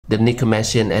The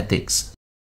Nicomachean Ethics.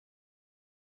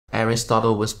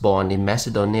 Aristotle was born in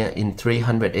Macedonia in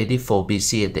 384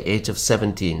 BC at the age of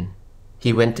 17.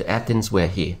 He went to Athens where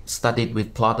he studied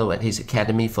with Plato at his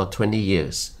academy for 20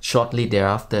 years. Shortly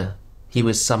thereafter, he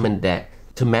was summoned back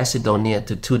to Macedonia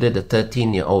to tutor the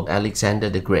 13-year-old Alexander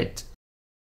the Great.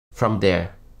 From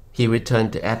there, he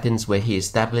returned to Athens where he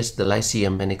established the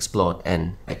Lyceum and explored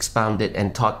and expounded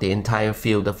and taught the entire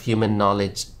field of human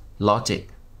knowledge,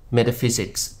 logic,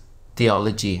 metaphysics,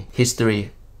 theology,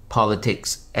 history,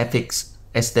 politics, ethics,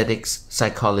 aesthetics,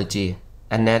 psychology,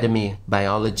 anatomy,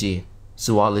 biology,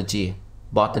 zoology,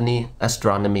 botany,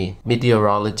 astronomy,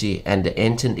 meteorology, and the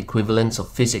ancient equivalents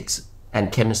of physics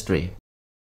and chemistry.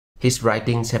 His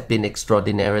writings have been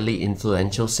extraordinarily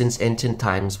influential since ancient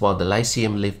times while the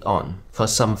Lyceum lived on for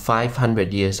some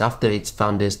 500 years after its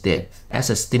founder's death, as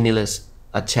a stimulus,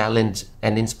 a challenge,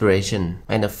 an inspiration,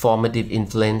 and a formative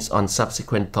influence on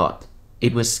subsequent thought.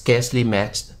 It was scarcely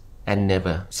matched and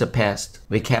never surpassed.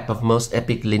 Recap of most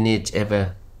epic lineage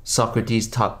ever. Socrates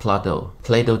taught Plato.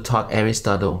 Plato taught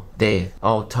Aristotle. They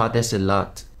all taught us a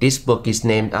lot. This book is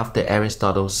named after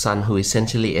Aristotle's son who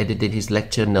essentially edited his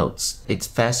lecture notes. It's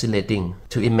fascinating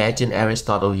to imagine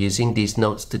Aristotle using these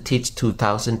notes to teach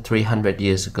 2,300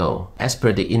 years ago. As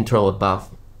per the intro above,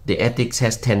 the Ethics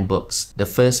has 10 books. The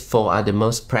first 4 are the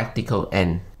most practical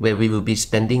and where we will be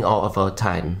spending all of our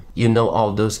time. You know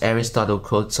all those Aristotle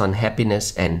quotes on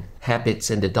happiness and habits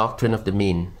and the doctrine of the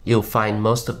mean. You'll find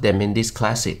most of them in this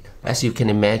classic. As you can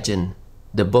imagine,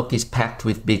 the book is packed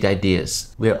with big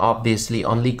ideas. We're obviously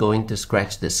only going to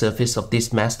scratch the surface of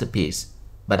this masterpiece,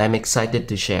 but I'm excited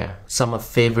to share some of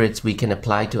favorites we can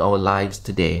apply to our lives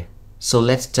today. So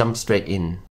let's jump straight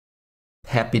in.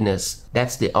 Happiness,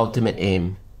 that's the ultimate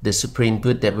aim, the supreme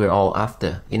good that we're all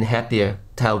after. In Happier,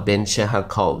 Tal Ben-Shahar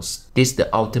calls this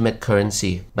the ultimate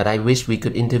currency, but I wish we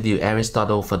could interview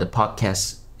Aristotle for the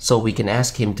podcast so we can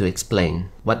ask him to explain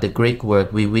what the Greek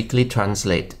word we weekly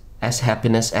translate as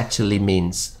happiness actually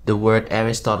means. The word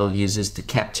Aristotle uses to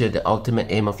capture the ultimate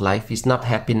aim of life is not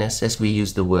happiness as we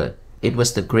use the word. It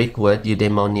was the Greek word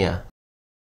eudaimonia.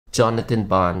 Jonathan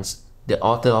Barnes, the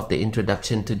author of the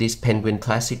introduction to this Penguin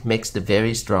classic, makes the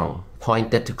very strong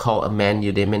point that to call a man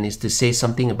eudaimon is to say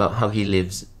something about how he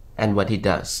lives and what he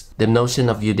does. The notion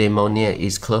of eudaimonia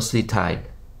is closely tied,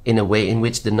 in a way in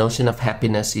which the notion of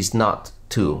happiness is not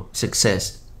to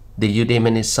success. The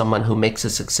eudaimon is someone who makes a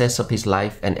success of his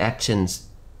life and actions,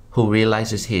 who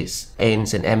realizes his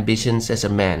aims and ambitions as a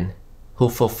man, who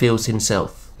fulfills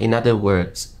himself. In other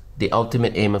words, the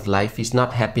ultimate aim of life is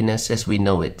not happiness as we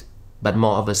know it, but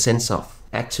more of a sense of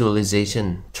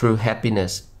actualization. True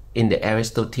happiness, in the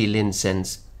Aristotelian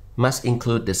sense, must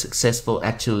include the successful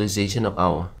actualization of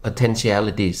our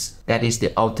potentialities. That is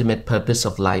the ultimate purpose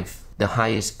of life, the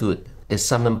highest good, the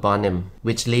summum bonum,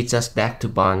 which leads us back to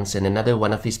Barnes and another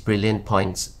one of his brilliant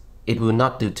points. It will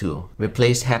not do to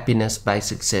replace happiness by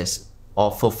success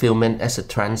or fulfillment as a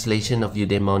translation of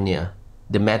eudaimonia.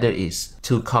 The matter is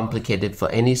too complicated for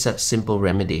any such simple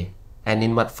remedy, and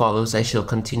in what follows I shall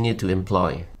continue to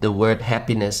employ the word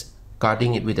happiness,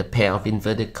 guarding it with a pair of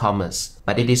inverted commas.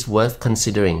 But it is worth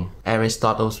considering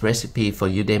Aristotle's recipe for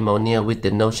eudaimonia with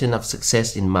the notion of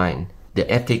success in mind. The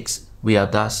Ethics, we are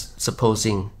thus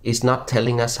supposing, is not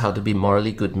telling us how to be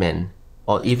morally good men,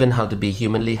 or even how to be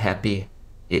humanly happy.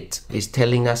 It is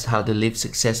telling us how to live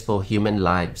successful human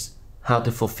lives, how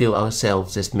to fulfill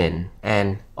ourselves as men,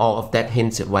 and all of that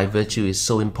hints at why virtue is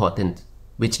so important,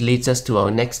 which leads us to our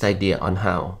next idea on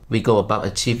how we go about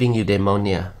achieving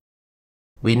eudaimonia.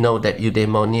 We know that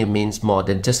eudaimonia means more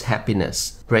than just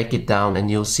happiness. Break it down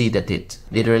and you'll see that it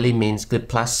literally means good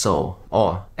plus soul,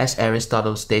 or, as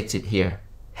Aristotle states it here,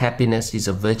 happiness is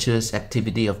a virtuous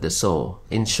activity of the soul.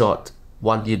 In short,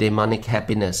 one eudaimonic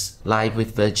happiness, live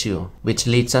with virtue, which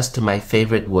leads us to my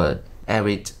favorite word,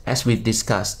 arid. As we've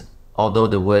discussed, although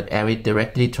the word arid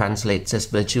directly translates as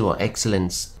virtue or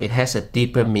excellence, it has a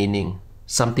deeper meaning,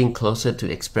 something closer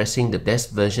to expressing the best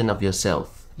version of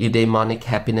yourself. Eudaimonic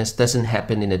happiness doesn't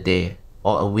happen in a day,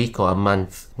 or a week or a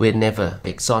month. We're never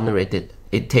exonerated.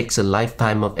 It takes a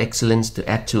lifetime of excellence to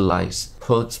actualize.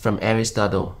 Quotes from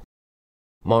Aristotle.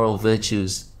 Moral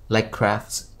virtues, like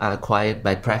crafts, are acquired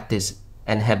by practice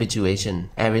and habituation.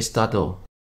 Aristotle.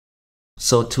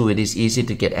 So too it is easy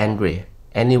to get angry.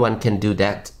 Anyone can do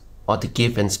that, or to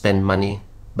give and spend money,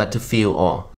 but to feel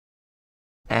or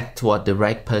act toward the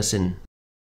right person,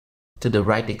 to the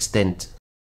right extent,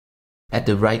 at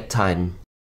the right time,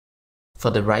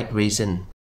 for the right reason,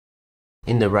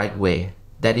 in the right way,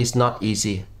 that is not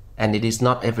easy, and it is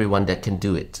not everyone that can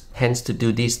do it. Hence, to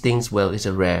do these things well is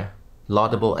a rare,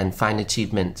 laudable and fine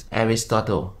achievement.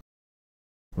 Aristotle.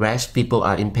 Rash people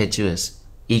are impetuous,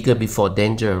 eager before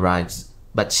danger arrives,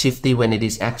 but shifty when it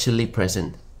is actually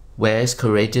present, whereas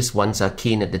courageous ones are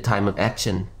keen at the time of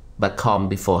action, but calm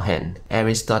beforehand.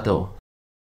 Aristotle.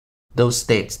 Those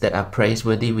states that are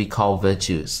praiseworthy we call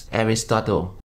virtues. Aristotle.